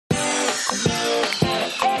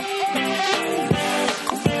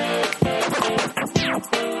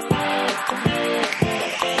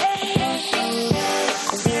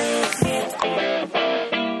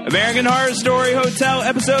American Horror Story Hotel,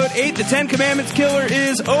 Episode 8, The Ten Commandments Killer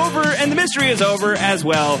is over, and the mystery is over as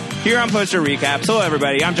well. Here on Poster Recaps. Hello,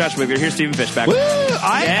 everybody. I'm Josh Wigger. Here's Stephen Fishback. Woo!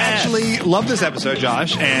 I actually love this episode,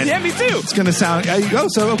 Josh. And yeah, me too. It's going to sound...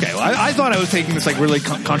 okay. Well, I thought I was taking this like really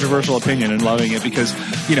controversial opinion and loving it because,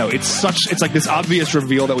 you know, it's like this obvious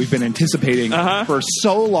reveal that we've been anticipating for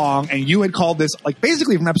so long, and you had called this, like,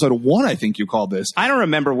 basically from episode 1, I think you called this. I don't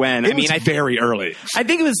remember when. It was very early. I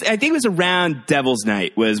think it was around Devil's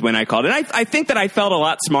Night was when I called it. I think that I felt a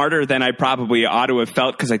lot smarter than I probably ought to have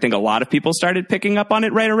felt because I think a lot of people started picking up on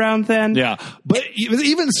it right around then. Yeah. But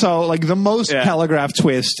even so, like the most telegraphed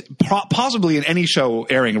twist possibly in any show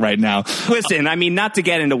airing right now. Listen, I mean, not to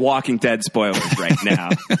get into Walking Dead spoilers right now.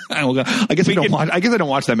 I guess I don't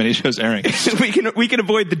watch that many shows airing. we can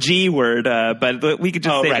avoid the G word, but we could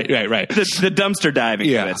just say right. The dumpster diving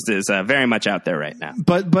twist is very much out there right now.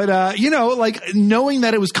 But you know, like knowing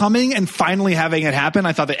that it was coming and finally having it happen,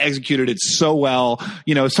 I thought they executed it so well.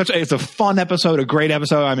 You know, it's a fun episode, a great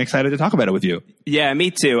episode. I'm excited to talk about it with you. Yeah,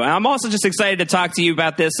 me too. I'm also just excited to talk to you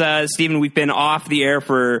about this, Stephen. We've been off the air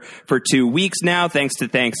for 2 weeks now, thanks to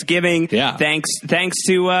Thanksgiving. Yeah. Thanks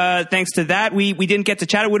to that, we didn't get to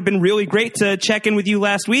chat. It would have been really great to check in with you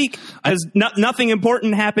last week because nothing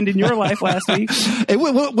important happened in your life last week.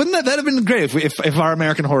 Wouldn't that have been great if our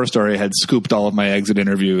American Horror Story had scooped all of my exit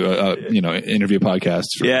interview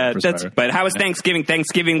podcasts? But how was Thanksgiving?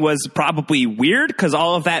 Thanksgiving was probably weird because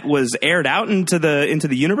all of that was aired out into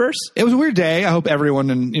the universe. It was a weird day. I hope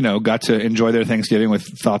everyone got to enjoy their Thanksgiving with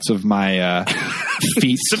thoughts of my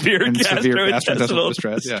feet severe gastrointestinal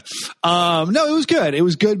distress. Yeah. No, it was good. It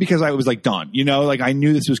was good because I was like done. You know, like I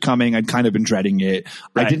knew this was coming. I'd kind of been dreading it.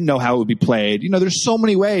 Right. I didn't know how it would be played. You know, there's so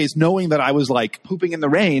many ways. Knowing that I was like pooping in the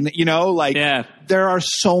rain. You know, like there are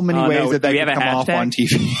so many ways that can come off on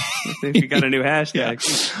TV. We got a new hashtag.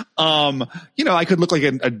 You know, I could look like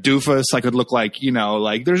a doofus. I could look like,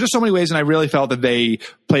 like there's just so many ways. And I really felt that they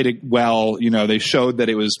played it well. You know, they showed that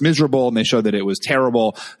it was miserable and they showed that it was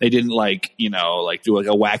terrible. They didn't do like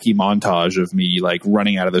a wacky montage of me like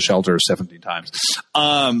running out of the shelter 17 times.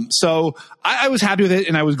 So I was happy with it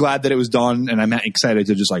and I was glad that it was done. And I'm excited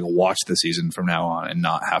to just like watch the season from now on and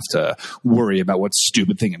not have to worry about what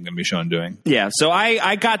stupid thing I'm going to be shown doing. Yeah. So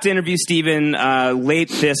I got to interview Stephen late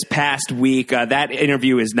this past week. That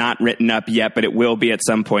interview is not written up yet, but it will be at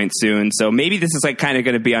some point soon. So maybe this is like kind of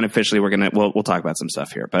going to be unofficially. We'll talk about some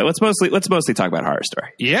stuff here, but let's mostly talk about Horror Story.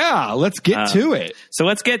 Yeah, let's get to it. So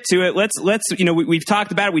let's get to it. Let's we've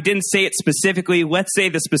talked about it. We didn't say it specifically. Let's say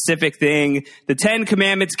the specific thing. The Ten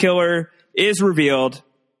Commandments Killer is revealed.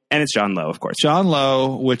 And it's John Lowe, of course. John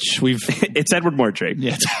Lowe, which it's Edward Mordrake.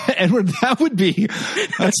 Yeah, Edward.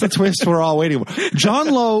 That's the twist we're all waiting for. John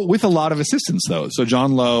Lowe with a lot of assistance, though. So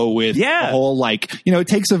John Lowe with the whole it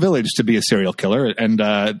takes a village to be a serial killer, and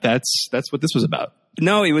that's what this was about.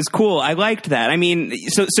 No, it was cool. I liked that. I mean,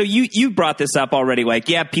 so you brought this up already. Like,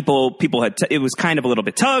 people had it was kind of a little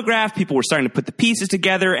bit telegraphed. People were starting to put the pieces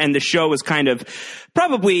together, and the show was kind of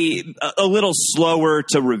probably a little slower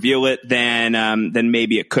to reveal it than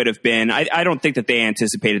maybe it could have been. I don't think that they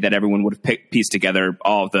anticipated that everyone would have pieced together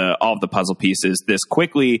all of the puzzle pieces this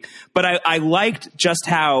quickly. But I liked just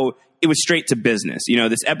how it was straight to business. You know,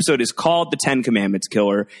 this episode is called The Ten Commandments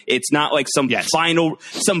Killer. It's not like some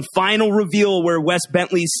final reveal where Wes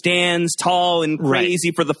Bentley stands tall and crazy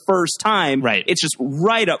for the first time. Right. It's just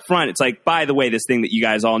right up front. It's like, by the way, this thing that you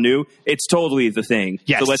guys all knew, it's totally the thing.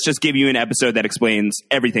 Yes. So let's just give you an episode that explains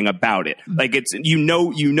everything about it. Like it's, you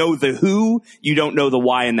know the who, you don't know the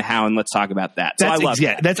why and the how, and let's talk about that. So I love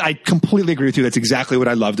that. I completely agree with you. That's exactly what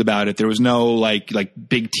I loved about it. There was no like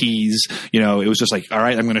big tease. You know, it was just like, all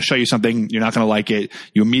right, I'm going to show you something, you're not going to like it.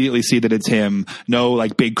 You immediately see that it's him. No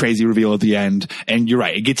like big crazy reveal at the end. And you're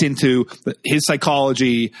right. It gets into his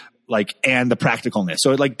psychology, and the practicalness.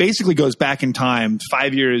 So it basically goes back in time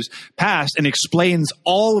 5 years past and explains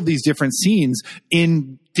all of these different scenes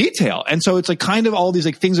in detail. And so it's kind of all these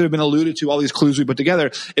things that have been alluded to, all these clues we put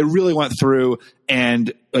together. It really went through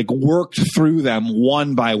and worked through them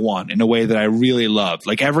one by one in a way that I really loved.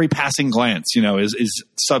 Every passing glance, is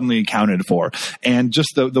suddenly accounted for. And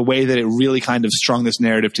just the way that it really kind of strung this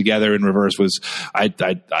narrative together in reverse was,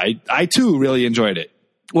 I too really enjoyed it.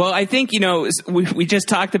 Well, I think, we just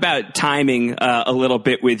talked about timing a little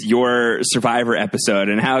bit with your Survivor episode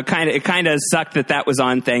and how it kind of sucked that was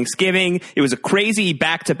on Thanksgiving. It was a crazy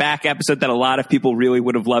back-to-back episode that a lot of people really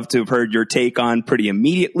would have loved to have heard your take on pretty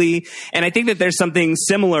immediately. And I think that there's something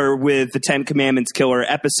similar with the Ten Commandments Killer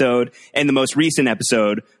episode and the most recent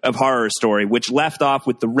episode of Horror Story, which left off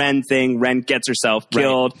with the Ren thing. Ren gets herself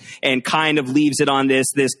killed and kind of leaves it on this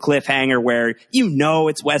cliffhanger where,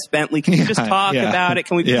 it's Wes Bentley. Can we just talk about it?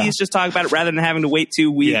 Can we please just talk about it rather than having to wait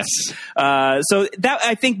 2 weeks? Yes. So that,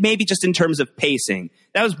 I think maybe just in terms of pacing,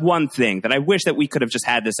 that was one thing that I wish that we could have just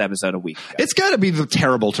had this episode a week ago. It's got to be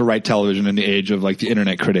terrible to write television in the age of like the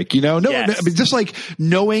internet critic, you know? No, Yes. I mean, just like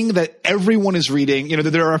knowing that everyone is reading, you know, that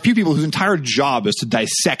there are a few people whose entire job is to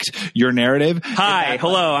dissect your narrative. Hi,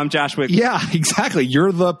 hello, I'm Josh Wick. Yeah, exactly.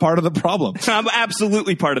 You're the part of the problem. I'm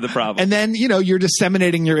absolutely part of the problem. And then, you know, you're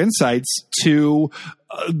disseminating your insights to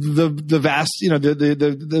the vast, you know,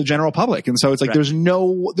 the general public. And so it's like, there's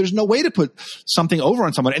no way to put something over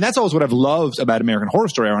on someone. And that's always what I've loved about American Horror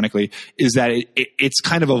Story, ironically, is that it's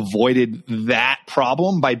kind of avoided that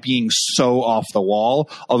problem by being so off the wall.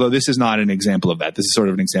 Although this is not an example of that. This is sort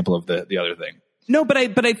of an example of the other thing. No, but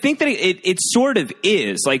I think that it sort of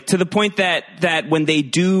is, like, to the point that when they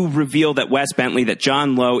do reveal that Wes Bentley, that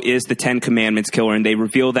John Lowe is the 10 Commandments killer, and they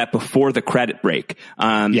reveal that before the credit break,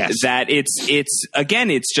 that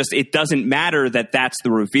it's just, it doesn't matter that that's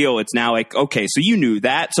the reveal. It's now like, okay, so you knew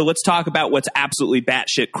that, so let's talk about what's absolutely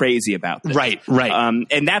batshit crazy about this. Right.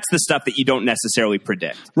 And that's the stuff that you don't necessarily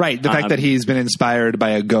predict. Right. The fact that he's been inspired by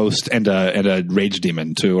a ghost and a rage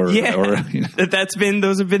demon too, or you know.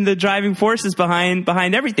 Those have been the driving forces behind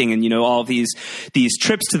everything. And, you know, all these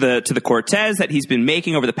trips to the Cortez that he's been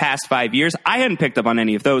making over the past 5 years, I hadn't picked up on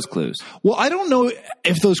any of those clues. Well, I don't know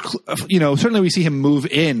if those, you know, certainly we see him move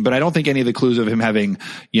in, but I don't think any of the clues of him having,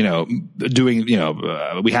 you know, doing, you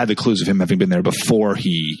know, we had the clues of him having been there before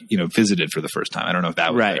he, you know, visited for the first time. I don't know if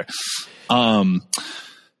that was there.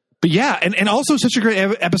 But yeah, and also such a great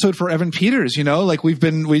episode for Evan Peters, you know, like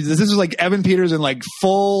this is like Evan Peters in like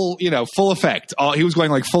full effect. He was going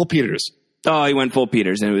like full Peters. Oh, he went full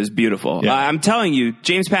Peters, and it was beautiful. Yeah. I'm telling you,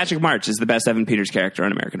 James Patrick March is the best Evan Peters character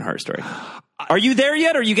on American Horror Story. Are you there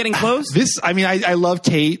yet? Are you getting close? I love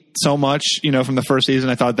Tate so much, you know, from the first season.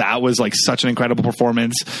 I thought that was like such an incredible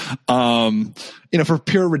performance. You know, for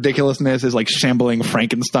pure ridiculousness is like shambling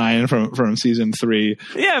Frankenstein from season 3.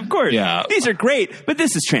 Yeah, of course. Yeah. These are great, but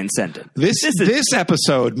this is transcendent. This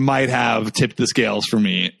episode might have tipped the scales for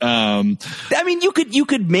me. I mean, you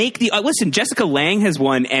could make listen, Jessica Lange has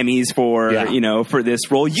won Emmys for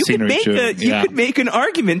this role. You could make an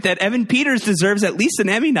argument that Evan Peters deserves at least an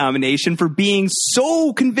Emmy nomination for being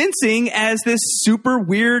so convincing as this super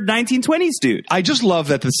weird 1920s dude. I just love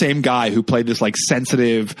that the same guy who played this like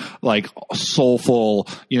sensitive, like soulful,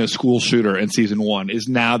 you know, school shooter in season 1 is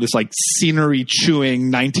now this like scenery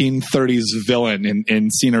chewing 1930s villain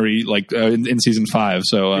in scenery, like in season 5.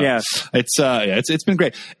 So it's been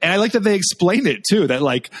great. And I like that they explained it too, that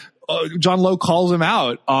like John Lowe calls him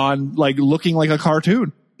out on like looking like a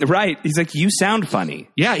cartoon. Right. He's like, you sound funny.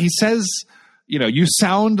 Yeah. He says, you know, you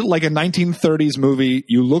sound like a 1930s movie.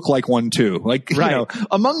 You look like one too. Like, you know,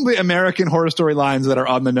 among the American Horror Story lines that are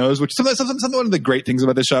on the nose, which some one of the great things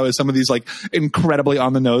about the show is some of these like incredibly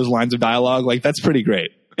on the nose lines of dialogue. Like that's pretty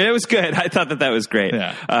great. It was good. I thought that was great.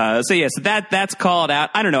 Yeah. So that's called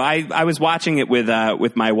out. I don't know. I was watching it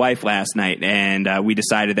with my wife last night, and we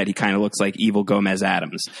decided that he kind of looks like evil Gomez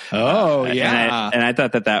Addams. Oh yeah. And I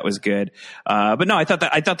thought that was good. But no, I thought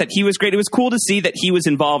that he was great. It was cool to see that he was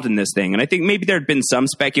involved in this thing, and I think maybe there had been some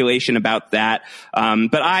speculation about that.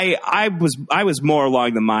 But I was more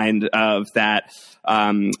along the mind of that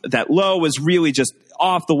Lowe was really just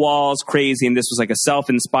off the walls crazy, and this was like a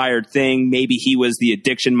self-inspired thing. Maybe he was the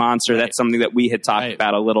addiction monster. That's something that we had talked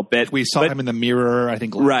about a little bit. We saw him in The Mirror, I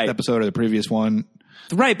think, last episode or the previous one.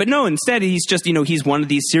 Right, but no, instead he's just, you know, he's one of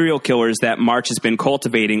these serial killers that March has been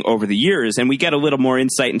cultivating over the years, and we get a little more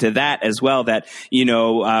insight into that as well, that, you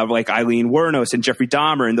know, like Eileen Wuornos and Jeffrey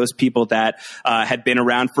Dahmer and those people that had been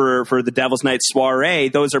around for the Devil's Night soiree,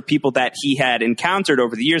 those are people that he had encountered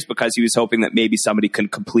over the years because he was hoping that maybe somebody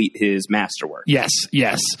could complete his masterwork. Yes.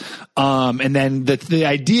 And then the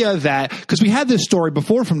idea that, because we had this story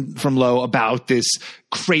before from Lowe about this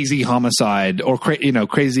crazy homicide or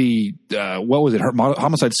crazy what was it,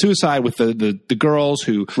 homicide suicide with the girls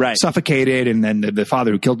who suffocated, and then the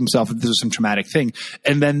father who killed himself. This was some traumatic thing,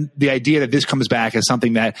 and then the idea that this comes back as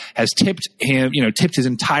something that has tipped his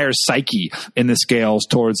entire psyche in the scales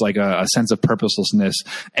towards like a sense of purposelessness.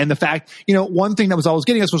 And the fact, you know, one thing that was always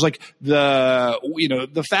getting us was like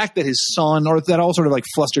the fact that his son, or that all sort of like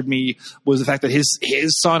flustered me, was the fact that his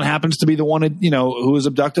son happens to be the one, you know, who was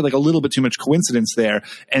abducted. Like a little bit too much coincidence there.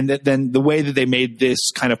 And that then the way that they made this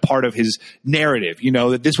kind of part of his narrative, you you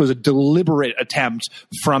know, that this was a deliberate attempt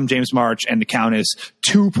from James March and the Countess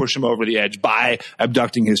to push him over the edge by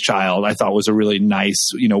abducting his child, I thought was a really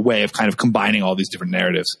nice, you know, way of kind of combining all these different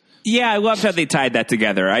narratives. Yeah, I loved how they tied that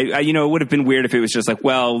together. I you know, it would have been weird if it was just like,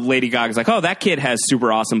 well, Lady Gaga's like, oh, that kid has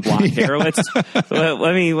super awesome blonde hair. Let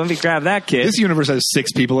me grab that kid. This universe has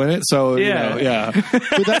 6 people in it, so yeah, you know, yeah.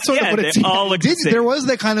 But that's sort of what it did. There was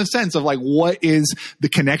that kind of sense of like, what is the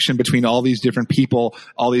connection between all these different people,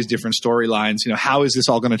 all these different storylines? You know, how is this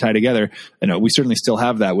all going to tie together? You know, we certainly still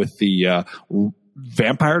have that with the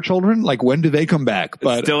vampire children. Like, when do they come back?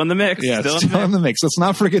 But still in the mix. Yeah, still in the mix. Let's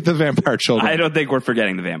not forget the vampire children. I don't think we're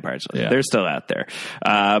forgetting the vampire children. Yeah. They're still out there.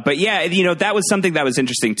 But yeah, you know, that was something that was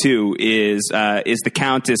interesting too, is the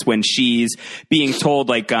Countess when she's being told,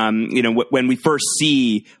 like, you know, when we first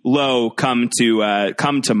see Lo come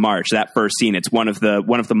to March, that first scene, it's one of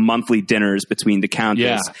the monthly dinners between the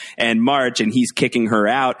Countess and March, and he's kicking her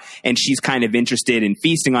out, and she's kind of interested in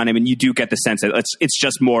feasting on him, and you do get the sense that it's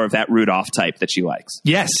just more of that Rudolph type that she likes.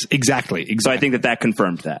 Yes, exactly. So I think that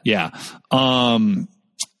confirmed that. Yeah.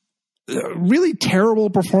 Really terrible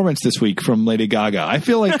performance this week from Lady Gaga. I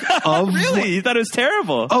feel like really? You thought it was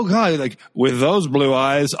terrible? Oh God! Like, with those blue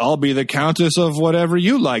eyes, I'll be the Countess of whatever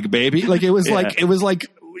you like, baby. Like, it was like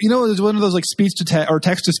you know, it was one of those like speech to or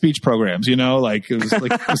text to speech programs. You know, like it was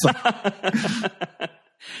like.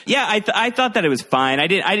 Yeah, I thought that it was fine. It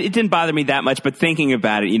didn't bother me that much, but thinking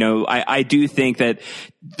about it, you know, I do think that,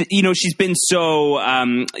 you know, she's been so,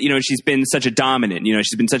 you know, she's been such a dominant, you know,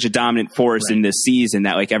 she's been such a dominant force in this season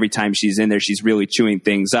that, like, every time she's in there, she's really chewing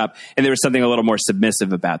things up. And there was something a little more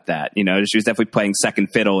submissive about that. You know, she was definitely playing second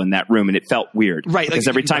fiddle in that room, and it felt weird. Right. Because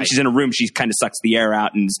every time she's in a room, she kind of sucks the air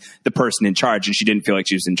out and is the person in charge, and she didn't feel like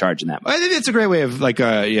she was in charge in that moment. I think it's a great way of, like,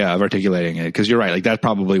 of articulating it, because you're right. Like, that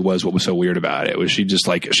probably was what was so weird about it, was she just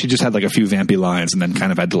had like a few vampy lines and then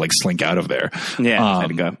kind of had to like slink out of there. Yeah, had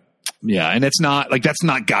to go. Yeah, and it's not like, that's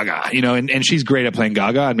not Gaga, you know, and she's great at playing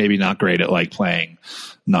Gaga and maybe not great at like playing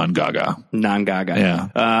non-Gaga.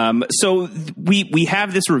 Yeah. So we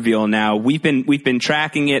have this reveal now. We've been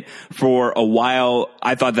tracking it for a while.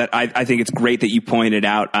 I thought that I think it's great that you pointed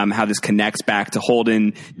out how this connects back to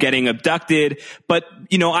Holden getting abducted. But,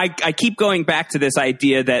 you know, I keep going back to this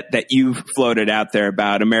idea that you've floated out there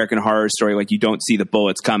about American Horror Story, like you don't see the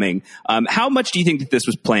bullets coming. How much do you think that this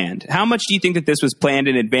was planned? How much do you think that this was planned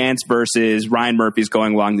in advance versus Ryan Murphy's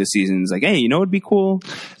going along this season? It's like, hey, you know, it'd be cool.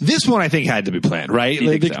 This one I think had to be planned, right?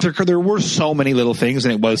 There were so many little things,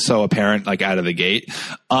 and it was so apparent, like, out of the gate.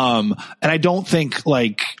 And I don't think,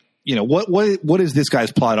 like, you know, what is this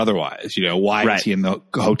guy's plot otherwise? You know, why is he in the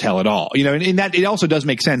hotel at all? You know, and that it also does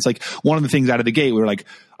make sense. Like, one of the things out of the gate, we were like,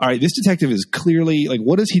 all right, this detective is clearly, like,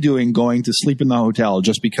 what is he doing going to sleep in the hotel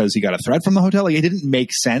just because he got a threat from the hotel? Like, it didn't make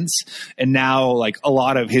sense. And now, like, a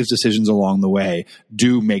lot of his decisions along the way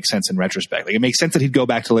do make sense in retrospect. Like, it makes sense that he'd go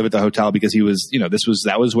back to live at the hotel because he was, you know,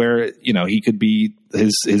 that was where, you know, he could be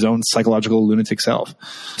his own psychological lunatic self.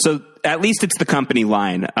 So at least it's the company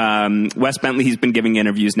line. Wes Bentley, he's been giving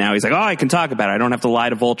interviews now. He's like, oh, I can talk about it. I don't have to lie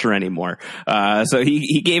to Vulture anymore. So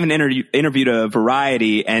he gave an interview to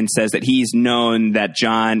Variety and says that he's known that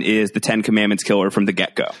John is the 10 Commandments killer from the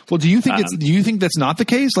get-go. Well, do you think that's not the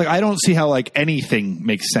case? Like, I don't see how, like, anything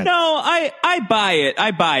makes sense. No, I buy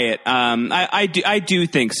it. I do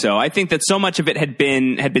think so. I think that so much of it had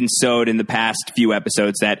been sowed in the past few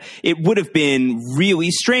episodes that it would have been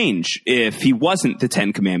really strange if he wasn't the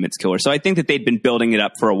 10 Commandments killer. So I think that they'd been building it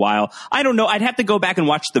up for a while. I don't know. I'd have to go back and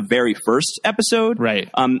watch the very first episode. Right.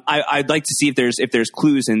 I'd like to see if there's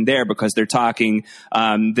clues in there, because they're talking,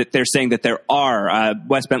 that they're saying that there are.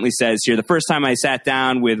 Wes Bentley says here, the first time I sat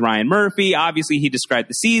down with Ryan Murphy, obviously he described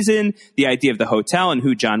the season, the idea of the hotel and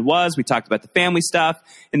who John was. We talked about the family stuff.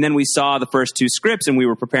 And then we saw the first 2 scripts and we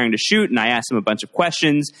were preparing to shoot, and I asked him a bunch of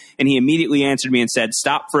questions and he immediately answered me and said,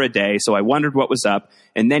 stop for a day. So I wondered what was up.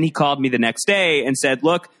 And then he called me the next day and said,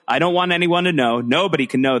 look, I don't want anyone to know. Nobody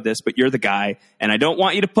can know this, but you're the guy. And I don't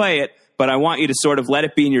want you to play it, but I want you to sort of let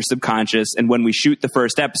it be in your subconscious. And when we shoot the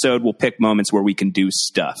first episode, we'll pick moments where we can do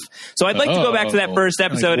stuff. So I'd like to go back to that first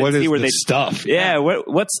episode and see where they stuff. Yeah.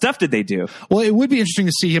 What stuff did they do? Well, it would be interesting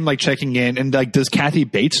to see him like checking in, and like, does Kathy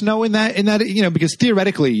Bates know in that, you know, because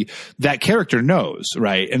theoretically that character knows,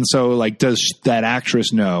 right? And so, like, does that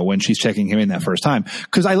actress know when she's checking him in that first time?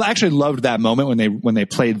 Because I actually loved that moment when they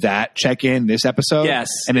played that check in this episode. Yes.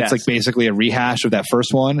 And it's like basically a rehash of that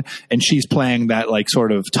first one. And she's playing that like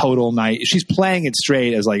sort of total night. She's playing it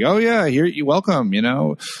straight as like, oh yeah, here you welcome, you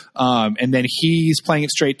know. And then he's playing it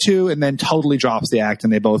straight too, and then totally drops the act,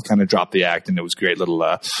 and they both kind of drop the act, and it was great little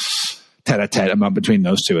tete-a-tete between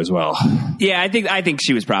those two as well. Yeah, I think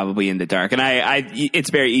she was probably in the dark, and it's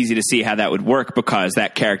very easy to see how that would work because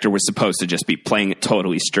that character was supposed to just be playing it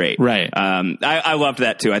totally straight. Right. I loved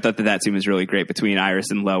that too. I thought that scene was really great between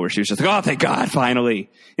Iris and Lo, where she was just like, "Oh, thank God, finally!"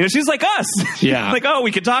 You know, she's like us. Yeah. Like, oh,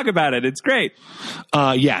 we can talk about it. It's great.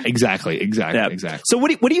 Yeah, exactly. Yeah. So what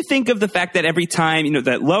do you think of the fact that every time, you know,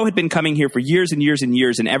 that Lo had been coming here for years and years and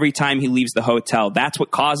years, and every time he leaves the hotel, that's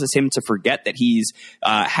what causes him to forget that he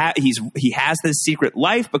has this secret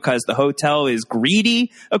life because the hotel is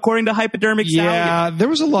greedy, according to Hypodermic Sally. Yeah, there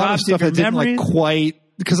was a lot of stuff that didn't like quite,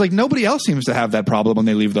 because like nobody else seems to have that problem when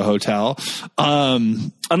they leave the hotel.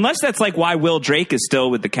 Unless that's like why Will Drake is still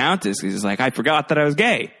with the Countess. He's like, I forgot that I was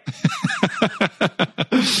gay.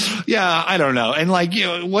 Yeah, I don't know. And like, you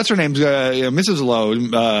know, what's her name's Mrs.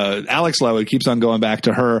 Lowe, Alex Lowe. It keeps on going back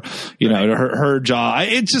to her, you know, to her jaw.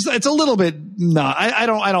 It's a little bit not.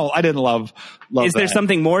 I didn't love. Is there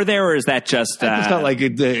something more there, or is that just? I just felt like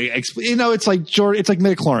you know, it's like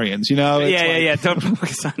midichlorians. You know, yeah. Don't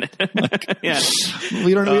focus on it. Like, yeah,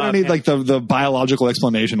 we don't need like the biological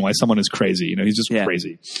explanation why someone is crazy. You know, he's just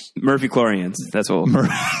crazy. Murphy chlorians. That's what.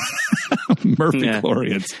 Murphy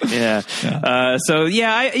chlorians. Yeah. So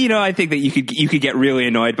yeah, I think that you could get really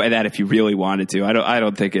annoyed by that if you really wanted to. I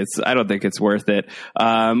don't think it's worth it.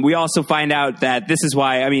 We also find out that this is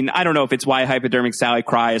why. I mean, I don't know if it's why Hypodermic Sally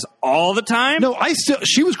cries all the time. No,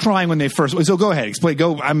 she was crying when they first. So go ahead, explain.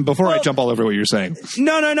 Before I jump all over what you're saying.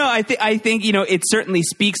 No. I think you know, it certainly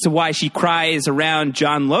speaks to why she cries around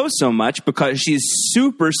John Lowe so much, because she's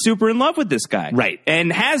super in love with this guy, right?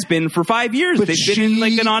 And has been for 5 years. But they've been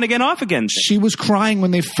like an on again, off again thing. She was crying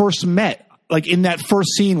when they first met. Like in that first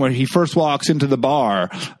scene where he first walks into the bar,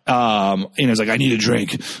 and is like, I need a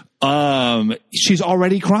drink. She's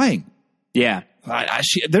already crying. Yeah.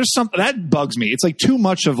 There's something that bugs me. It's like too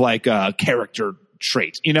much of like a character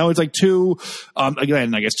trait. You know, it's like too,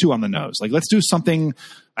 again, I guess too on the nose. Like, let's do something.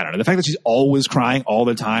 I don't know. The fact that she's always crying all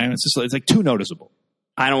the time, it's like too noticeable.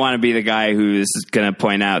 I don't want to be the guy who's going to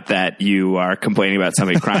point out that you are complaining about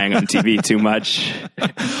somebody crying on TV too much.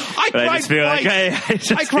 I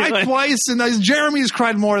cried twice, and Jeremy's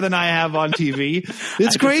cried more than I have on TV.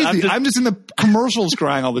 It's crazy. I'm just in the commercials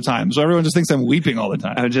crying all the time, so everyone just thinks I'm weeping all the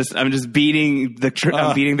time. I'm just beating the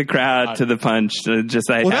crowd to the punch.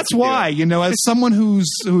 That's why, you know, as someone who's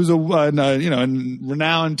a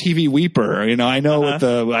renowned TV weeper, you know, I know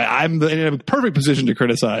I'm in a perfect position to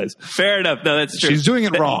criticize. Fair enough. No, that's true. She's doing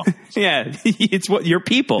it wrong. Yeah, it's what your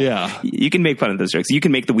people. Yeah, you can make fun of those jokes. You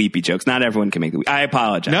can make the weepy jokes. Not everyone can make the. I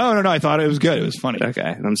apologize. No. I thought it was good. It was funny. Okay,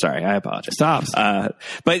 I'm sorry. I apologize. Stop.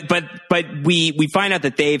 But we find out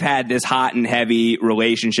that they've had this hot and heavy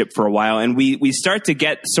relationship for a while, and we start to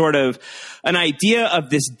get sort of an idea of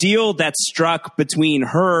this deal that's struck between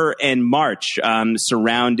her and March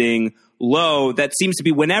surrounding Lowe. That seems to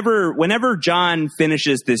be whenever John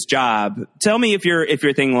finishes this job, tell me if you're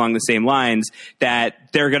thinking along the same lines, that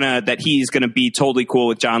he's gonna be totally cool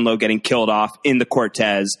with John Lowe getting killed off in the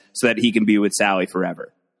Cortez so that he can be with Sally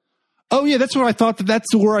forever. Oh yeah, that's where I thought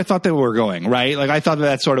they were going, right? Like I thought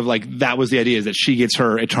that's sort of like that was the idea, is that she gets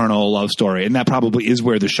her eternal love story, and that probably is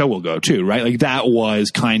where the show will go too, right? Like that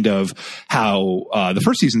was kind of how the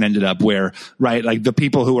first season ended up, where right, like the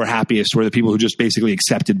people who were happiest were the people who just basically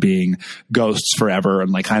accepted being ghosts forever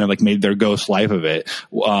and like kind of like made their ghost life of it.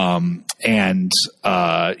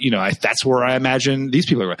 That's where I imagine these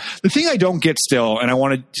people are. The thing I don't get still, and I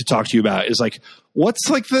wanted to talk to you about, is like, what's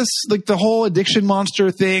like this, like the whole addiction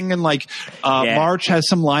monster thing, and like March has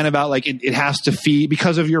some line about like it has to feed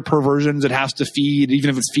because of your perversions. It has to feed, even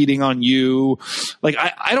if it's feeding on you. Like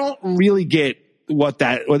I don't really get what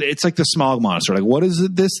it's like the smog monster. Like what is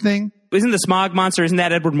this thing? Isn't the smog monster? Isn't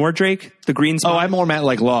that Edward Mordrake, the green smog? Oh, I more meant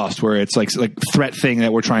like Lost, where it's like threat thing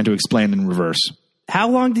that we're trying to explain in reverse. How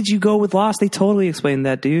long did you go with Lost? They totally explained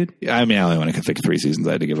that, dude. I mean, I only want to think 3 seasons.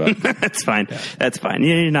 I had to give up. That's fine. Yeah. That's fine.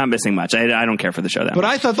 You're not missing much. I don't care for the show that much. But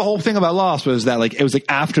I thought the whole thing about Lost was that like it was like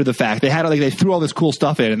after the fact. They threw all this cool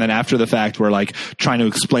stuff in, and then after the fact we're like trying to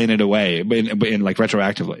explain it away in like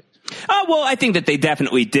retroactively. Well, I think that they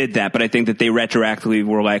definitely did that, but I think that they retroactively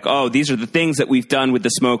were like, oh, these are the things that we've done with the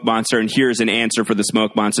smoke monster, and here's an answer for the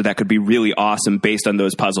smoke monster that could be really awesome based on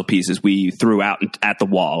those puzzle pieces we threw out at the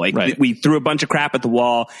wall. Like we threw a bunch of crap at the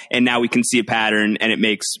wall, and now we can see a pattern, and it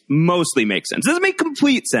mostly makes sense. It doesn't make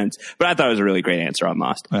complete sense, but I thought it was a really great answer on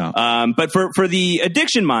Lost. Yeah. But for the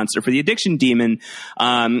addiction monster, for the addiction demon,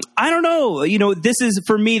 I don't know. You know, this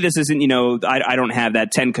isn't, you know, I don't have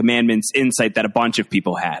that 10 Commandments insight that a bunch of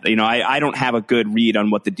people had. You know, I don't have a good read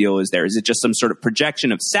on what the deal is there. Is it just some sort of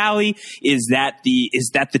projection of Sally? Is that the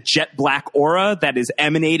jet black aura that is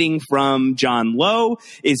emanating from John Lowe?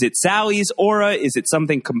 Is it Sally's aura? Is it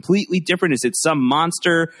something completely different? Is it some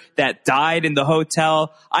monster that died in the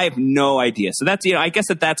hotel? I have no idea. So that's, I guess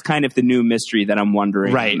that's kind of the new mystery that I'm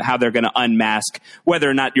wondering how they're going to unmask, whether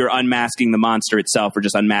or not you're unmasking the monster itself or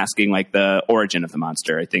just unmasking like the origin of the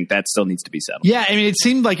monster. I think that still needs to be settled. Yeah, I mean, it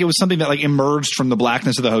seemed like it was something that like emerged from the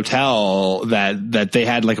blackness of the hotel that they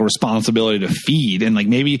had like a responsibility to feed, and like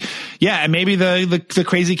maybe the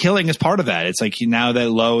crazy killing is part of that. It's like now that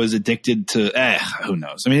Lowe is addicted to who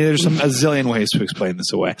knows? I mean, there's a zillion ways to explain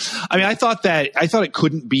this away. I mean, I thought it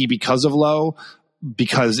couldn't be because of Lowe,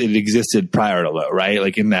 because it existed prior to Lowe, right?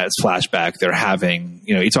 Like in that flashback, they're having,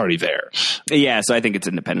 it's already there. Yeah, so I think it's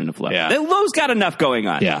independent of Lowe. Yeah. Lowe's got enough going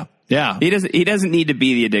on. Yeah. Yeah. He doesn't need to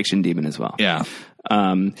be the addiction demon as well. Yeah.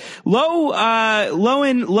 Lowe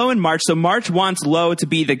and March. So March wants Lowe to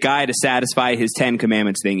be the guy to satisfy his 10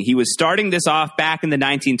 Commandments thing. He was starting this off back in the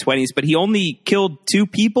 1920s, but he only killed 2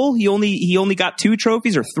 people. He only got 2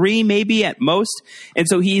 trophies, or 3 maybe at most. And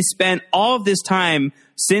so he's spent all of this time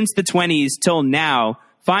since the 20s till now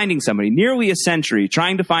finding somebody, nearly a century,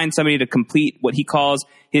 trying to find somebody to complete what he calls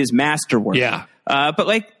his masterwork. Yeah. But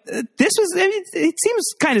like it seems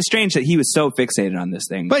kind of strange that he was so fixated on this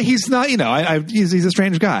thing. But he's not, he's a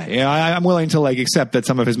strange guy. I'm willing to like accept that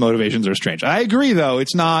some of his motivations are strange. I agree though.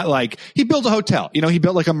 It's not like he built a hotel, he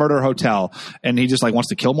built like a murder hotel, and he just like wants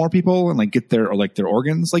to kill more people and like get their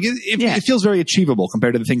organs. Like it feels very achievable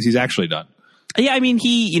compared to the things he's actually done. Yeah, I mean,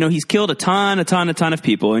 he's killed a ton of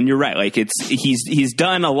people, and you're right. Like he's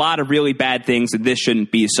done a lot of really bad things, and this shouldn't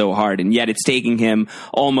be so hard, and yet it's taking him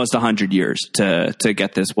almost 100 years to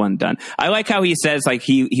get this one done. I like how he says like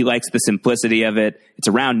he likes the simplicity of it. It's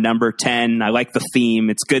around number 10. I like the theme.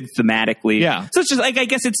 It's good thematically. Yeah. So it's just like, I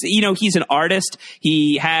guess it's, he's an artist.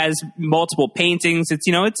 He has multiple paintings. It's,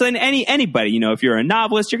 it's anybody, if you're a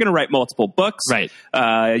novelist, you're going to write multiple books. Right.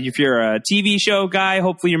 If you're a TV show guy,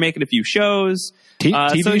 hopefully you're making a few shows.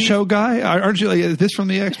 TV show guy? Aren't you? Is this from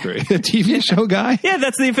the Expert? A TV show guy? Yeah,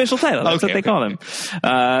 that's the official title. That's what they call him.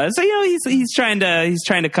 So he's trying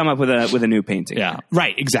to come up with a new painting. Yeah,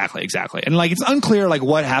 right. Exactly. And like it's unclear like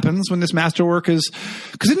what happens when this masterwork is,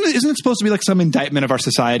 because isn't it supposed to be like some indictment of our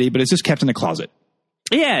society? But it's just kept in a closet.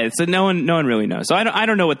 Yeah, so no one really knows. So I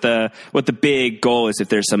don't know what the big goal is, if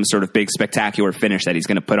there's some sort of big spectacular finish that he's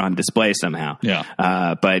going to put on display somehow.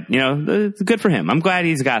 Yeah. But it's good for him. I'm glad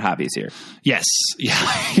he's got hobbies here. Yes. Yeah.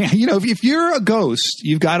 If you're a ghost,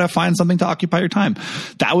 you've got to find something to occupy your time.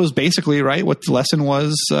 That was basically what the lesson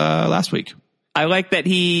was last week. I like that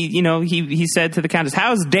he said to the Countess,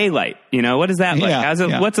 "How's daylight? What is that like?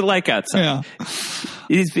 Yeah, What's it like outside?" Yeah.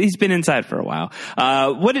 He's been inside for a while.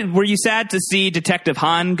 Were you sad to see Detective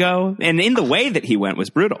Hahn go? And in the way that he went was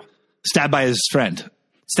brutal. Stabbed by his friend,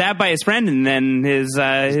 and then his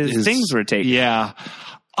things were taken. Yeah,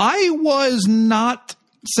 I was not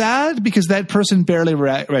sad because that person barely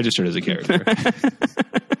registered as a character.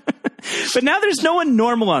 But now there's no one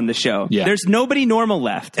normal on the show. Yeah. There's nobody normal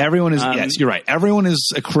left. Everyone is, yes, you're right. Everyone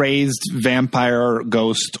is a crazed vampire,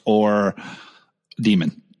 ghost, or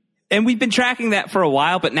demon. And we've been tracking that for a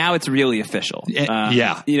while, but now it's really official.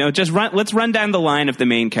 Yeah. Let's run down the line of the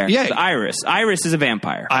main characters. Yeah. Iris is a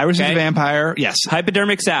vampire. Is a vampire, yes.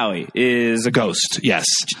 Hypodermic Sally is a ghost, yes.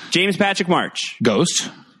 James Patrick March. Ghost.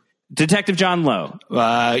 Detective John Lowe.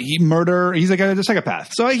 He's like a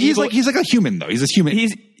psychopath. So he's like a human, though. He's a human.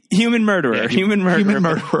 He's human murderer. Yeah, human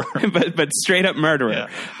murderer. but straight up murderer.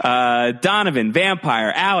 Yeah. Donovan,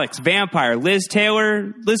 vampire. Alex, vampire. Liz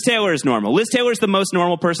Taylor is normal. Liz Taylor's the most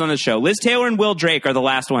normal person on the show. Liz Taylor and Will Drake are the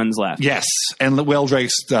last ones left. Yes, and Will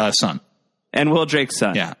Drake's son.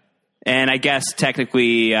 Yeah. And I guess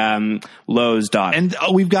technically Lowe's daughter. And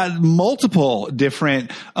we've got multiple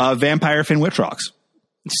different vampire Finn Wittrocks.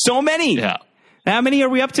 So many. Yeah. How many are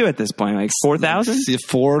we up to at this point? Like 4,000?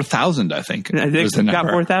 4,000, I think. I think we've got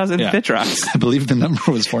 4,000 Fittrocks. I believe the number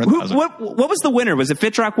was 4,000. What was the winner? Was it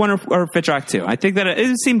Fitrock 1 or Fitrock 2? I think that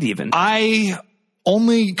it seemed even. I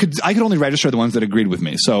could only register the ones that agreed with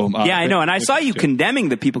me. So yeah, I know. And I saw you condemning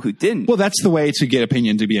the people who didn't. Well, that's the way to get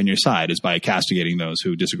opinion to be on your side, is by castigating those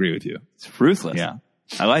who disagree with you. It's ruthless. Yeah.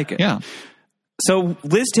 I like it. Yeah. So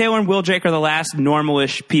Liz Taylor and Will Drake are the last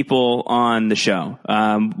normalish people on the show.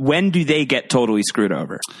 When do they get totally screwed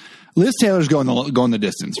over? Liz Taylor's going the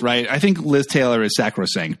distance, right? I think Liz Taylor is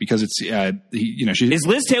sacrosanct because it's is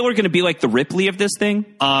Liz Taylor going to be like the Ripley of this thing?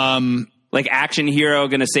 Like action hero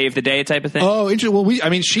going to save the day type of thing? Oh, well,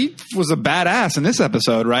 she was a badass in this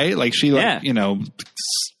episode, right? Like she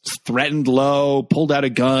threatened low, pulled out a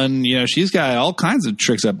gun. You know, she's got all kinds of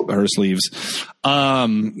tricks up her sleeves. I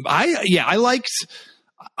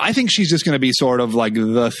think she's just going to be sort of like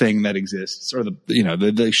the thing that exists, or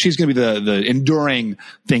she's going to be the enduring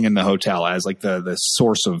thing in the hotel as like the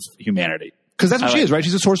source of humanity. Because that's what she is, right?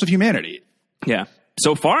 She's a source of humanity. Yeah.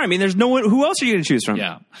 So far, I mean, there's no one. Who else are you going to choose from?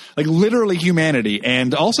 Yeah, like literally humanity,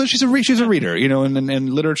 and also she's a reader. You know, and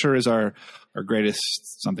literature is our greatest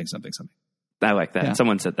something. I like that. Yeah.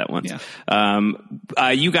 Someone said that once. Yeah.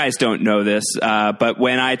 You guys don't know this, but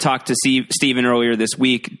when I talked to Steven earlier this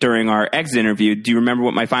week during our exit interview, do you remember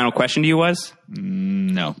what my final question to you was?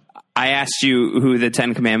 No. I asked you who the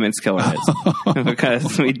 10 Commandments killer is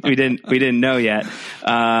because we didn't know yet.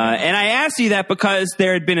 And I asked you that because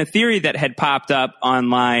there had been a theory that had popped up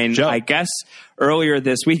online, Joe. I guess, earlier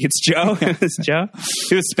this week. It's Joe. It's Joe.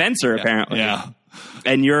 It was Spencer, apparently. Yeah.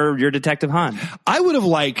 And you're Detective Han. I would have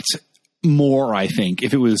liked more, I think,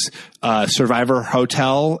 if it was Survivor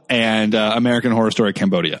Hotel and American Horror Story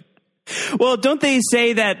Cambodia. Well, don't they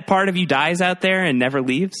say that part of you dies out there and never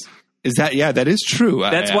leaves? Is that, yeah, that is true.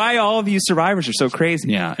 That's why all of you survivors are so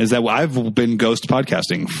crazy. Yeah. Is that I've been ghost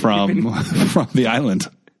podcasting from the island.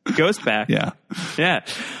 Ghost back. Yeah. Yeah.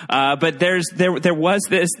 But there's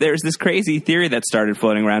this crazy theory that started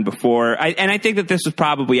floating around before. And I think that this was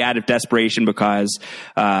probably out of desperation because,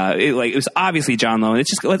 it was obviously John Lowe. It's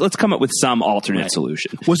just, let's come up with some alternate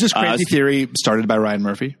solution. Was this crazy theory started by Ryan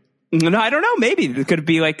Murphy? No, I don't know. Maybe it could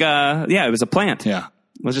be like, it was a plant. Yeah.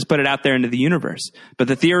 Let's just put it out there into the universe. But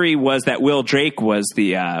the theory was that Will Drake was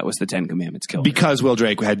the 10 Commandments killer. Because Will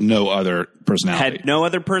Drake had no other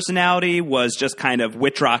personality. Was just kind of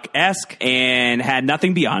Wittrock-esque and had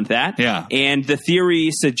nothing beyond that. Yeah. And the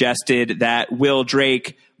theory suggested that Will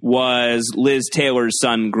Drake was Liz Taylor's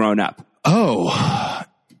son grown up. Oh,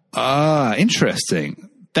 interesting.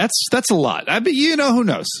 That's a lot. I mean, who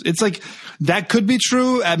knows? It's like, that could be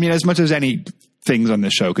true. I mean, as much as any things on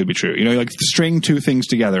this show could be true. Like string two things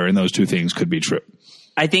together and those two things could be true.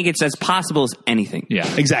 I think it's as possible as anything.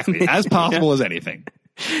 Yeah, exactly. As possible as anything.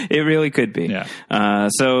 It really could be. Yeah.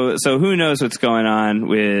 So who knows what's going on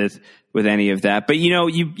with any of that. But,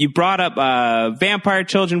 you brought up vampire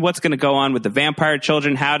children. What's going to go on with the vampire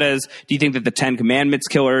children? Do you think that the 10 Commandments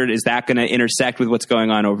killer, is that going to intersect with what's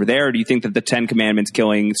going on over there? Or do you think that the 10 Commandments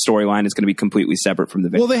killing storyline is going to be completely separate from the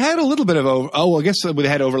vampire? Well, they had a little bit of, I guess they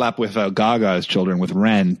had overlap with Gaga's children with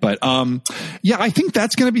Ren. But, I think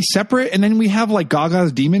that's going to be separate. And then we have like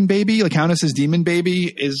Gaga's demon baby, like Countess's demon baby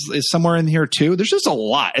is somewhere in here too. There's just a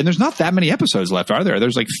lot. And there's not that many episodes left, are there?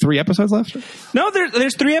 There's like 3 episodes left? No,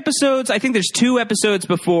 there's 3 episodes. I think there's 2 episodes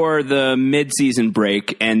before the mid-season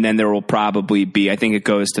break, and then there will probably be, I think it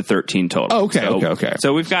goes to 13 total. Oh, okay.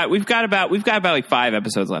 So we've got about like 5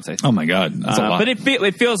 episodes left, I think. Oh my God. That's a lot. But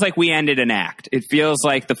it feels like we ended an act. It feels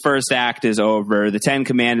like the first act is over. The 10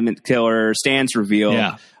 Commandment killer stands revealed.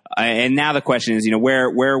 Yeah. And now the question is, where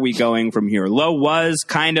are we going from here? Lowe was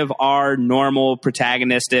kind of our normal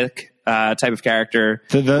protagonistic type of character.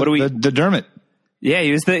 The Dermot. Yeah,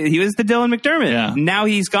 he was the Dylan McDermott. Yeah. Now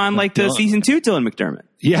he's gone like the season 2 Dylan McDermott.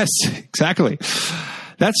 Yes, exactly.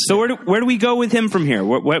 So where do we go with him from here?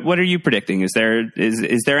 What are you predicting? Is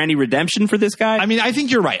there any redemption for this guy? I mean, I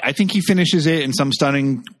think you're right. I think he finishes it in some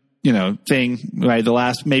stunning, thing, right? The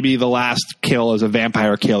last kill is a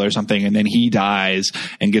vampire kill or something, and then he dies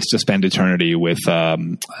and gets to spend eternity with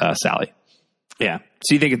Sally. Yeah.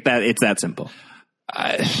 So you think it's that simple?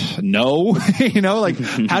 No, like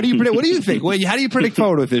how do you predict? What do you think? How do you predict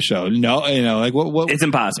forward with this show? No, like what? It's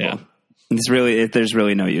impossible. Yeah. There's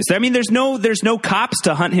really no use. I mean, there's no cops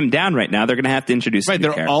to hunt him down right now. They're going to have to introduce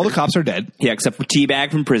all the cops are dead. Yeah, except for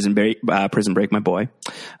Teabag from Prison Break, my boy.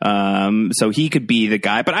 So he could be the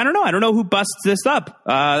guy, but I don't know. I don't know who busts this up.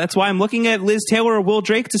 That's why I'm looking at Liz Taylor or Will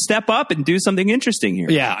Drake to step up and do something interesting here.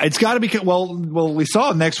 Yeah, it's got to be. Well, we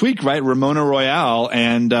saw next week, right? Ramona Royale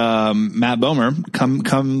and Matt Bomer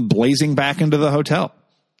come blazing back into the hotel.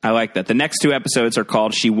 I like that. The next 2 episodes are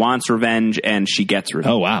called She Wants Revenge and She Gets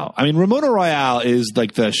Revenge. Oh, wow. I mean, Ramona Royale is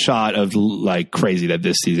like the shot of like crazy that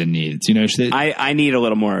this season needs. I need a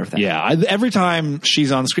little more of that. Yeah. Every time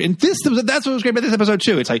she's on screen, that's what was great about this episode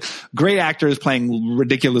too. It's like great actors playing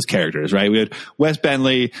ridiculous characters, right? We had Wes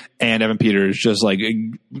Bentley and Evan Peters just like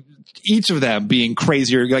each of them being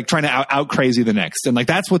crazier, like trying to out crazy the next. And like,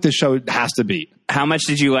 that's what this show has to be. How much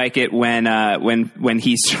did you like it when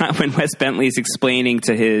Wes Bentley's explaining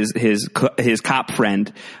to his cop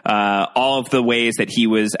friend all of the ways that he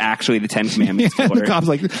was actually the Ten Commandments killer? The cop's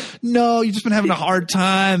like, no, you've just been having a hard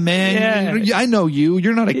time, man. I know you.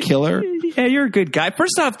 You're not a killer. Yeah, you're a good guy.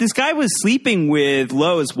 First off, this guy was sleeping with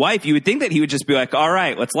Lowe's wife. You would think that he would just be like, all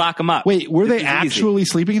right, let's lock him up. Wait, were they actually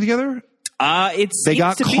sleeping together? They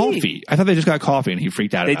got coffee. I thought they just got coffee and he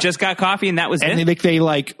freaked out. They just got coffee and that was it. And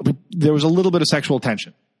there was a little bit of sexual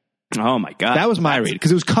tension. Oh my God. That was my read, because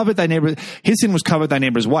it was covet thy neighbor. His sin was covet thy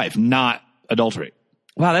neighbor's wife, not adultery.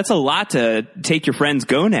 Wow, that's a lot to take your friend's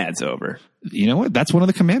gonads over. You know what? That's one of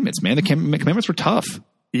the commandments, man. The commandments were tough.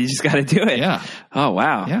 You just got to do it. Yeah. Oh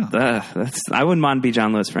wow. Yeah. I wouldn't want to be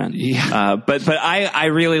John Lewis' friend. Yeah. But I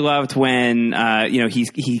really loved when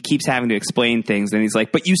he keeps having to explain things, and he's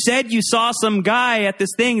like, "But you said you saw some guy at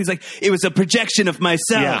this thing." He's like, "It was a projection of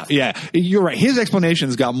myself." Yeah. You're right. His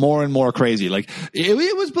explanations got more and more crazy. Like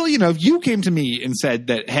it was, if you came to me and said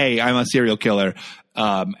that, hey, I'm a serial killer.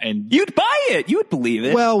 And you'd buy it, you would believe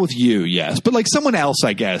it. Well, with you, yes, but like someone else,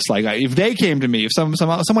 I guess. Like if they came to me, if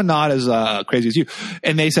someone not as crazy as you,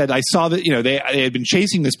 and they said, I saw that they had been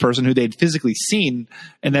chasing this person who they'd physically seen,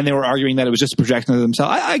 and then they were arguing that it was just a projection of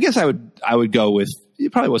themselves. I guess I would go with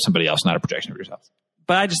it probably was somebody else, not a projection of yourself.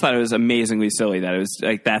 But I just thought it was amazingly silly that it was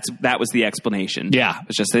like that was the explanation. Yeah,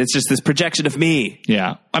 it's just this projection of me.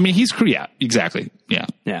 Yeah, I mean exactly. Yeah,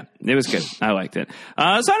 it was good. I liked it. So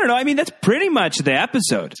I don't know. I mean, that's pretty much the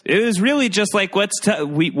episode. It was really just like let's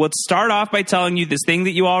start off by telling you this thing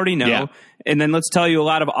that you already know, and then let's tell you a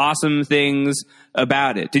lot of awesome things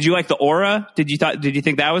about it. Did you like the aura? Did you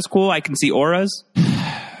think that was cool? I can see auras.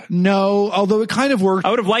 No, although it kind of worked. I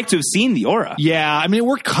would have liked to have seen the aura. Yeah, I mean, it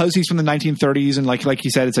worked because he's from the 1930s, and like he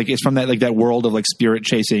said, it's from that world of like spirit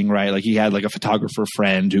chasing, right? Like he had like a photographer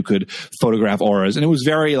friend who could photograph auras, and it was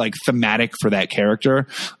very like thematic for that character.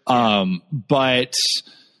 But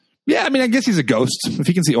yeah, I mean, I guess he's a ghost. If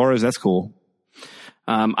he can see auras, that's cool.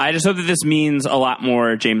 I just hope that this means a lot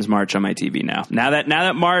more James March on my TV now. Now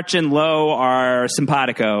that March and Lowe are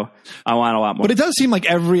simpatico, I want a lot more. But it does seem like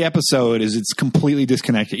every episode it's completely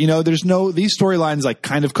disconnected. These storylines like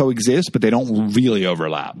kind of coexist, but they don't really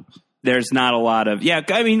overlap. There's not a lot of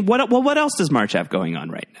I mean, what else does March have going on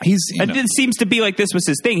right now? It seems to be like this was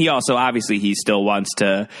his thing. He also obviously he still wants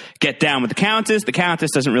to get down with the Countess. The Countess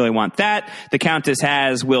doesn't really want that. The Countess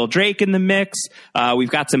has Will Drake in the mix. We've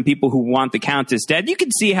got some people who want the Countess dead. You can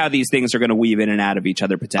see how these things are going to weave in and out of each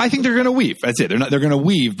other potentially. I think they're going to weave. That's it. They're going to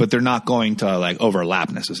weave, but they're not going to like overlap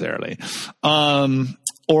necessarily.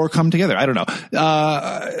 Or come together. I don't know.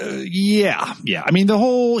 Yeah. I mean, the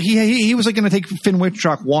whole he was like going to take Finn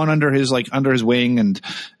Wittrock under his wing,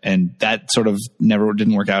 and that sort of never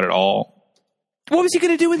didn't work out at all. What was he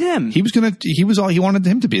going to do with him? He wanted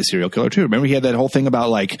him to be a serial killer too. Remember, he had that whole thing about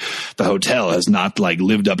like the hotel has not like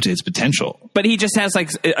lived up to its potential. But he just has like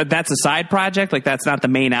that's a side project. Like that's not the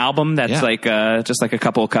main album. That's like just like a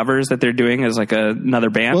couple of covers that they're doing as like another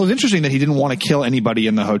band. Well, it's interesting that he didn't want to kill anybody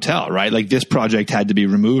in the hotel, right? Like this project had to be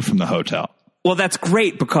removed from the hotel. Well, that's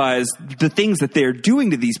great because the things that they're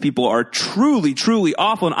doing to these people are truly, truly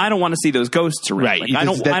awful, and I don't want to see those ghosts around. Right. Like, I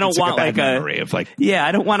don't want like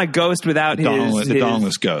I don't want a ghost without the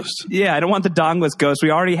dongless ghost. Yeah, I don't want the dongless ghost.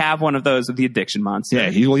 We already have one of those with the addiction monster.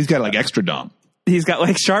 Yeah, he's got like extra dong. He's got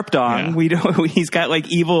like sharp dong. Yeah. He's got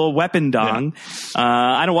like evil weapon dong.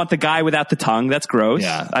 Yeah. I don't want the guy without the tongue. That's gross.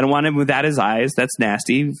 Yeah. I don't want him without his eyes. That's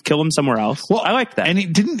nasty. Kill him somewhere else. Well, I like that.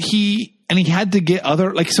 And he had to get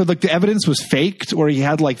other the evidence was faked, or he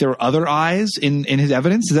had like there were other eyes in his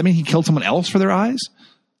evidence. Does that mean he killed someone else for their eyes?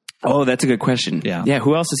 Oh, that's a good question. Yeah.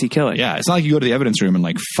 Who else is he killing? Yeah. It's not like you go to the evidence room and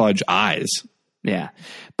like fudge eyes. Yeah.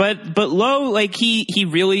 But Lowe, like he's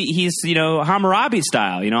Hammurabi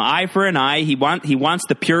style, eye for an eye. He wants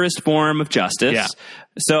the purest form of justice. Yeah.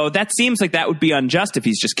 So that seems like that would be unjust if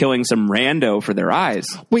he's just killing some rando for their eyes.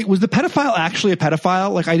 Wait, was the pedophile actually a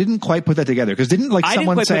pedophile? Like I didn't quite put that together because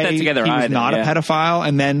someone say he was not a pedophile,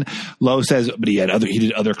 and then Lowe says, but he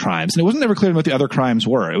did other crimes, and it wasn't ever clear what the other crimes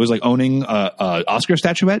were. It was like owning a Oscar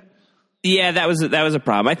statuette. Yeah, that was a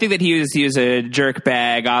problem. I think that he was a jerk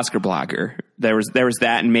bag Oscar blogger. There was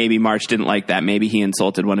that, and maybe March didn't like that. Maybe he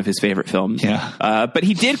insulted one of his favorite films. Yeah. But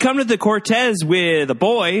he did come to the Cortez with a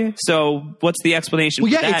boy. So what's the explanation?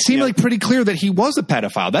 Well, for that? It seemed like pretty clear that he was a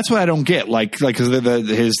pedophile. That's what I don't get. Because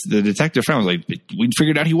the detective friend was like, we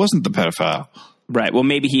figured out he wasn't the pedophile. Right. Well,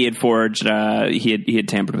 maybe he had forged. He had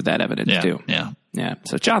tampered with that evidence too. Yeah. Yeah.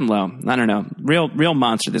 So John Lowe, I don't know, real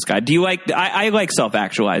monster. This guy. Do you like? I like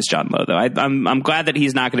self-actualized John Lowe though. I'm glad that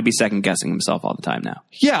he's not going to be second guessing himself all the time now.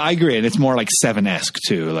 Yeah, I agree, and it's more like Seven-esque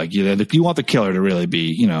too. Like you want the killer to really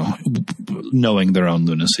be, knowing their own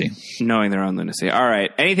lunacy. Knowing their own lunacy. All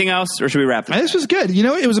right. Anything else, or should we wrap this? This was good.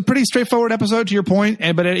 It was a pretty straightforward episode to your point,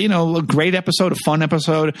 but a great episode, a fun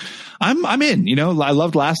episode. I'm in. I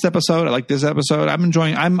loved last episode. I like this episode.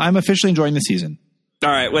 I'm officially enjoying the season. All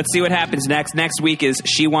right, let's see what happens next. Next week is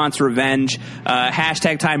She Wants Revenge.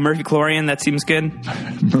 Hashtag time Murphy Chlorian. That seems good.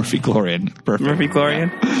 Murphy Chlorian. Perfect. Murphy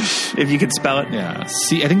Chlorian. Yeah. If you could spell it. Yeah.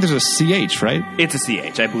 I think there's a CH, right? It's a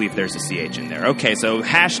CH. I believe there's a CH in there. Okay, so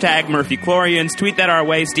hashtag Murphy Chlorians. Tweet that our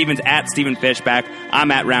way. Steven's at Steven Fishback. I'm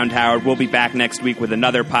at Round Howard. We'll be back next week with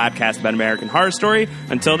another podcast about American Horror Story.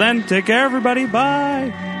 Until then, take care, everybody.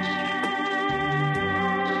 Bye.